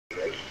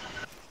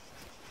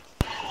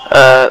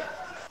Uh,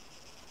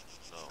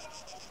 No.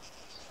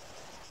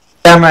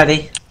 I'm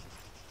ready.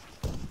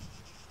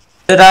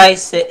 Should I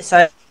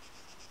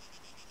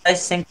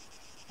sync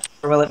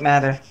or will it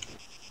matter?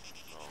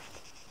 No.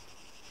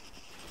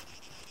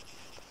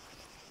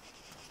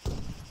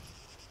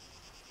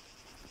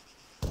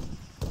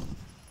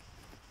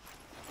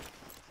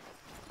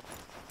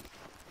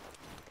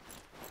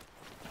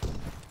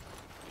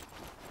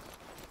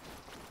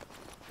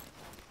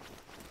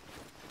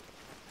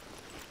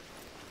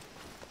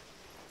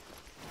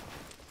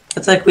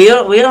 It's like we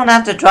don't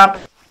have to drop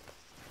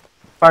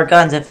our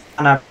guns if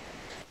on our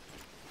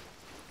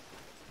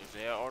If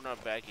they are on our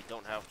back, you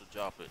don't have to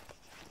drop it.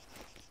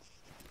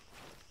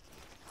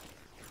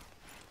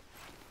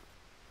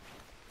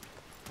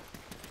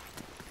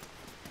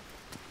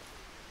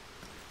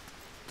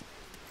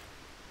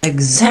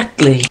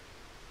 exactly.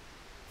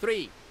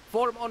 3,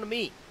 form on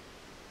me.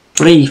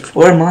 3,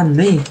 4 on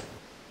me.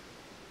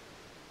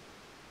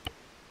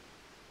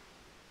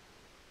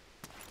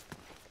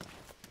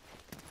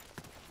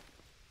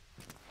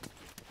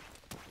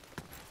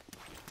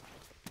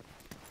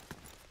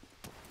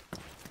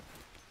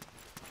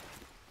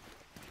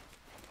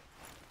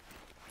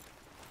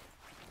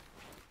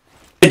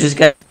 You just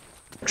get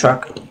a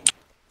truck. You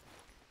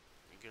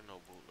get no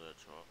bootleg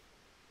truck.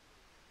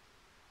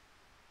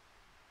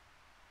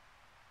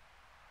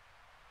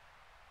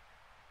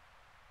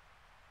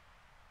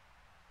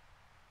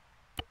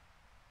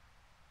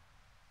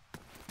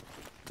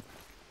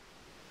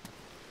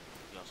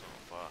 You got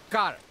something fire.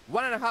 Car,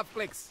 1.5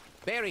 clicks.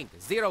 Bearing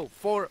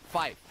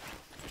 045.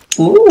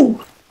 Ooh. Alright.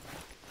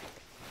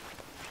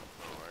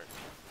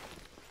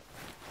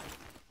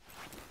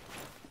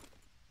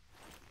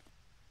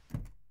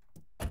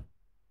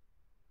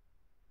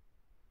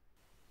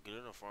 Get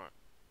in the front.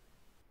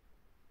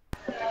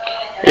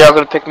 y'all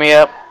gonna pick me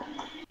up?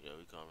 Yeah,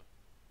 we coming.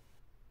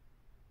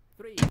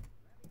 3. Get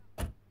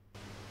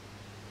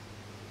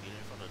in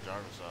from the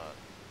driver's side.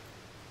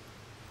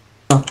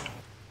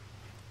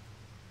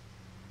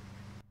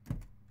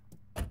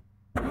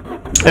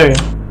 There you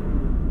go.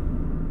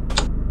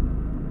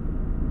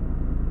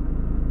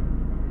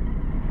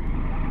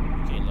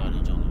 You can't light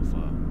each other on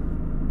fire.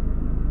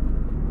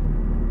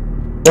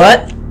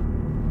 What?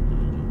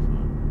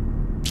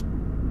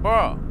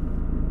 Bro!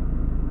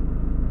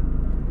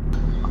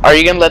 Are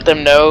you gonna let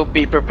them know,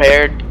 be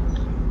prepared,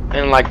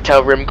 and like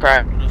tell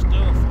Rimcraft There's still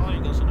a fire.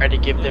 You got some Try to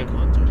give bootleg them-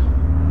 hunter.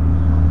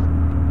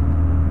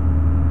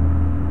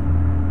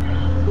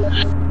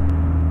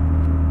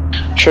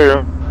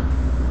 True.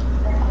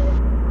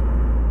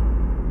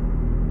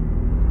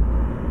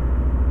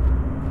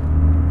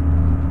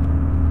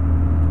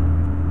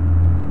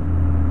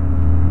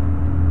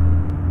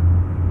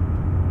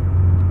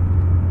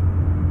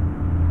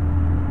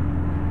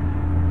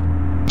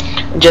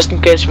 Just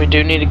in case we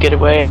do need to get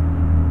away,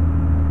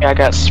 I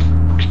got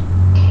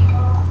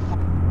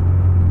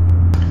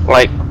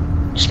like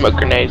smoke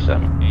grenades. Hey,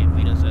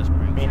 Venus, that's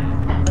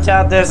Springfield. Watch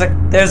out!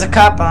 There's a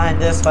cop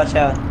behind this. Watch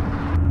out!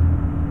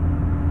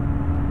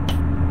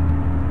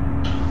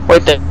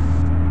 Wait there.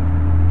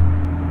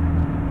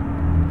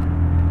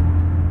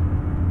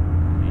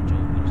 Hey, Joe,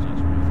 Venus, that's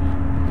Springfield.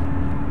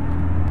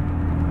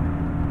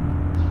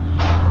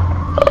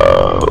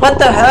 What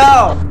the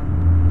hell?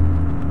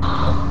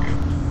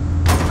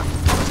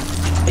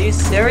 Are you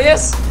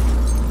serious?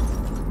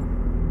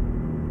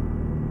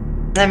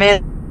 I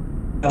mean,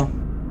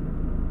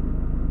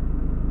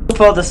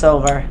 pull this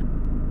over.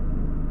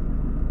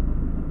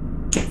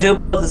 Do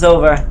pull this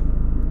over.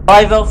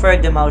 I vote for a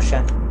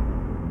demotion.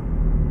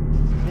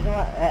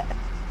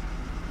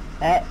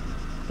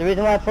 The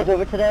reason why I pulled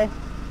over today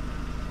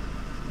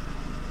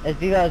is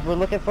because we're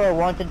looking for a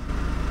wanted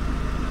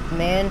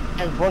man.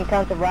 Has 1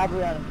 count of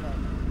robbery on his head.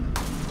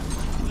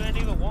 You ain't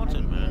even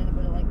wanted, man.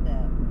 Anybody like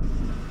that?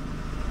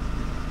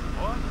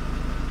 What?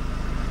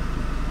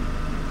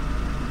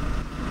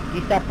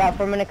 You step out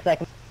for a minute, cause I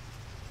can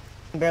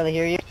barely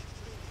hear you.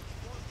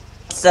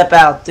 Step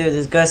out, dude.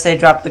 It's gonna say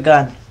drop the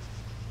gun.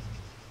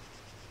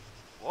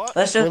 What?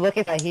 Let's We're just.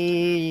 looking for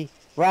he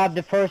robbed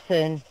a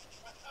person.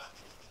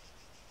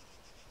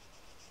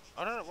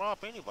 I didn't rob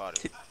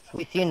anybody.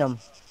 We seen him.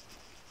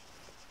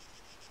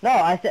 No,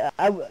 I said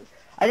I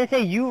didn't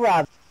say you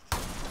robbed.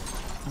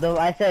 Though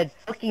I said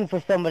looking for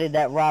somebody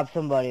that robbed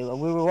somebody.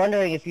 We were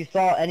wondering if you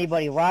saw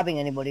anybody robbing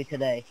anybody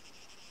today.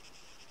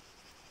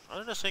 I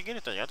didn't say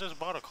anything. I just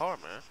bought a car,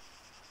 man.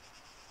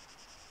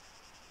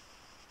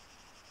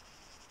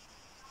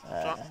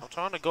 I'm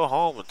trying to go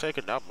home and take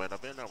a nap, man.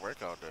 I've been at work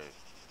all day.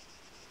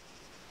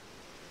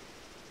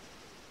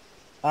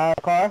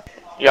 Car?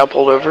 Y'all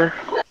pulled over.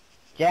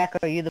 Jack,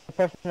 are you the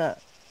person that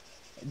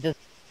just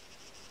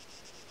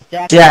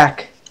Jack?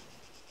 Jack.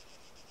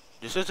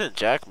 This isn't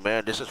Jack,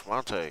 man. This is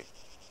RonTae.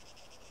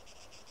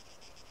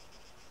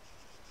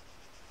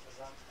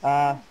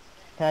 Can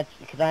I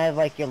have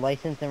like your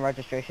license and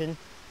registration?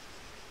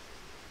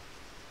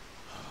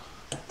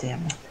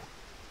 Damn it.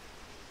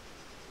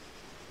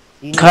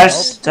 Do you need Car's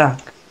help?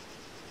 stuck.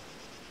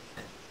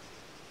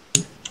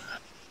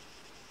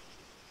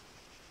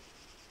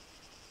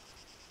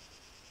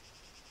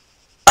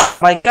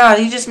 my god,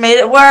 he just made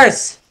it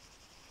worse.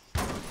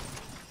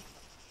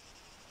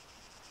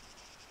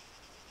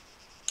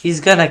 He's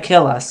gonna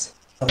kill us.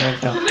 Oh, there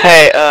we go.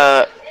 Hey,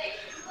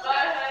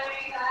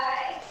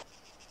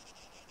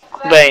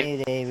 Bane.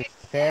 Need a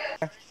repair.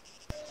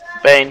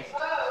 Bane.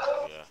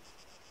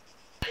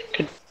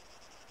 Yeah.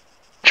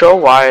 Control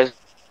Y is.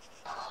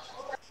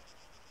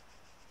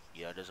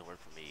 Yeah, it doesn't work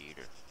for me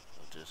either.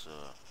 I'll just,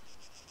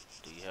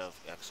 do you have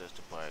access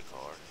to buy a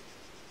car?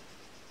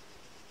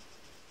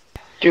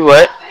 Do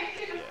what?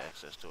 Yeah,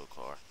 access to a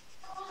car.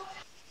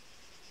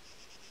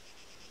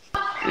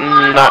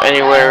 Not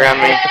anywhere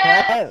around me.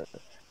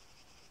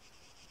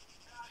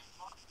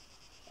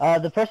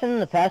 The person in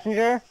the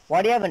passenger,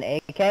 why do you have an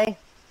AK?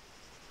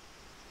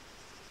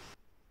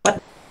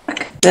 What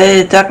are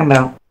you talking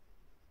about?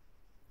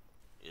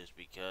 It's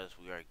because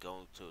we are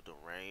going to the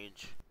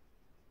range.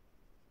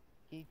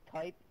 He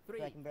type, so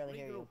I can barely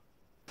hear you.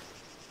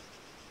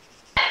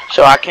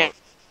 So I can't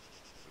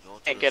We're going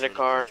to Can't the get a city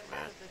car. range,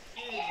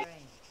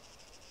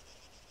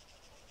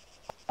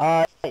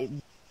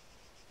 man.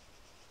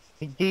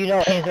 Do you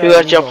know Who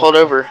let y'all pulled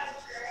over?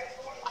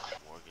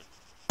 Morgan.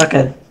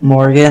 Okay,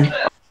 Morgan.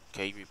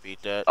 Can you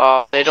repeat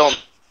that? They don't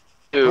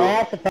Can I do.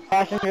 ask the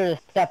passenger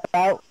to step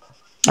out?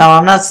 No,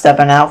 I'm not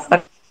stepping out.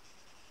 Fuck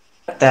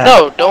that.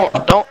 No,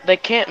 don't. They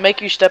can't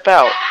make you step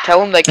out. Tell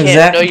them they can't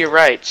Exactly. know your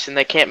rights, and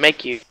they can't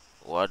make you.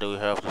 Why do we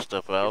have to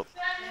step out?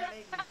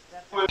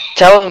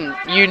 Tell them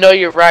you know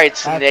your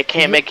rights, and they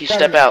can't make you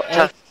step out.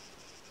 Tell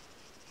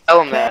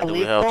them that. Do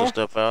we have to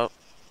step out?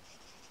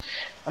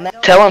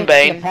 Tell him,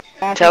 Bane.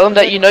 Tell him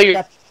that you know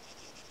your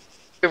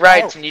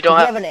rights, and you don't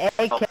You have. have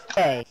an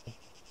AK.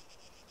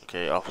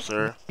 Okay,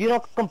 officer. If you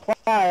don't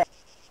comply,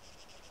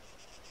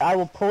 I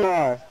will pull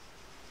your.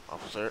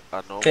 Officer,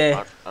 I know Okay.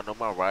 I know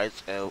my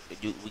rights, and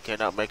we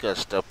cannot make us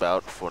step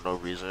out for no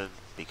reason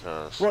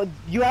because Well,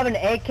 you have an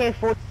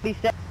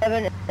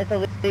AK-47. It's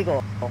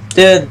illegal.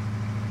 Dude,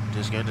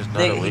 this game is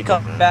not he illegal,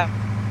 comes man. back.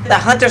 The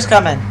hunter's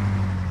coming.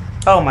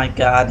 Oh my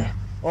god.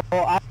 Well,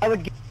 I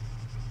would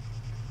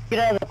get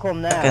out of the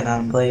vehicle Fucking now.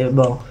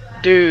 unbelievable.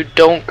 Dude,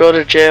 don't go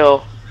to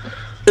jail.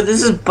 Dude,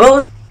 this is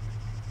bullshit.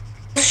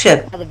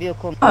 Get out of the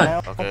vehicle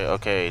now.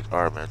 Okay,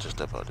 alright, man, just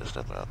step out,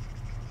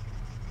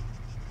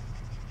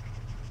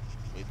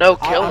 No,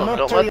 kill I'm them. not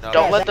Don't telling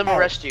you let them guys.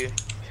 arrest you.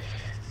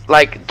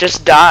 Like,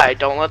 just die.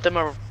 Don't let them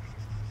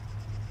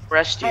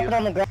arrest Drop it you.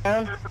 on the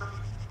ground.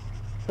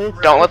 Please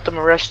Don't let them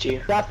arrest you.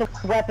 drop the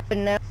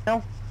weapon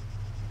now.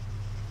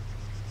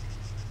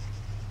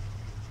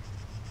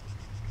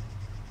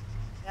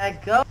 I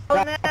go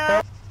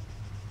now.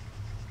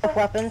 Both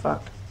weapons.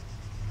 Fuck.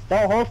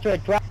 Don't holster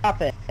it.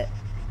 Drop it.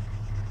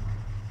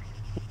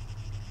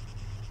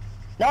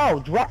 No,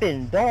 drop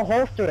it. Don't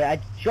holster it. I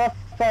just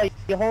saw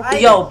you holster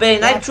it. Yo,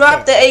 Bane, I Drop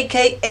dropped the it.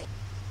 AK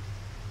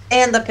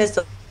and the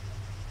pistol.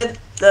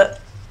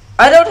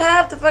 I don't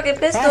have the fucking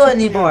pistol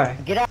anymore.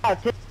 Get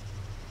out. Too.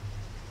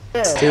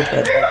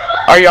 Stupid.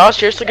 Are y'all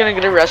seriously gonna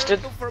get arrested?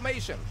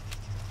 Formation.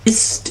 It's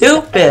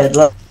stupid.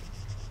 Like,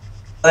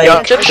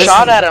 Y'all took a this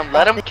shot is- at him.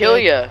 Let him kill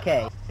you.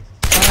 Okay.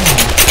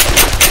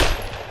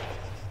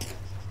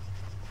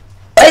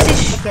 Why is he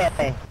sh-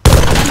 Okay.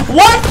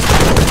 What?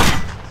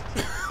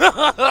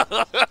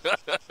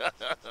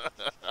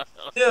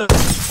 Dude,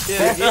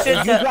 you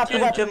should You dropped the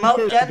to weapon demote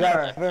too,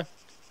 Denver. driver.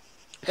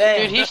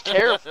 Dude, he's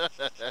terrible.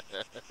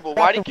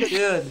 Why did you?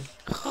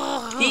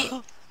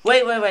 Dude.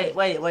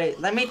 Wait.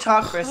 Let me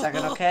talk for a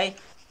second, okay?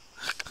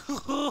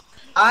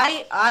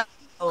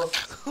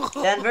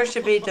 Denver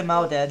should be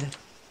demoted.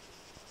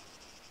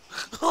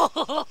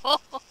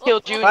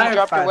 Killed you and you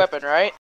dropped your Firefighter. weapon, right?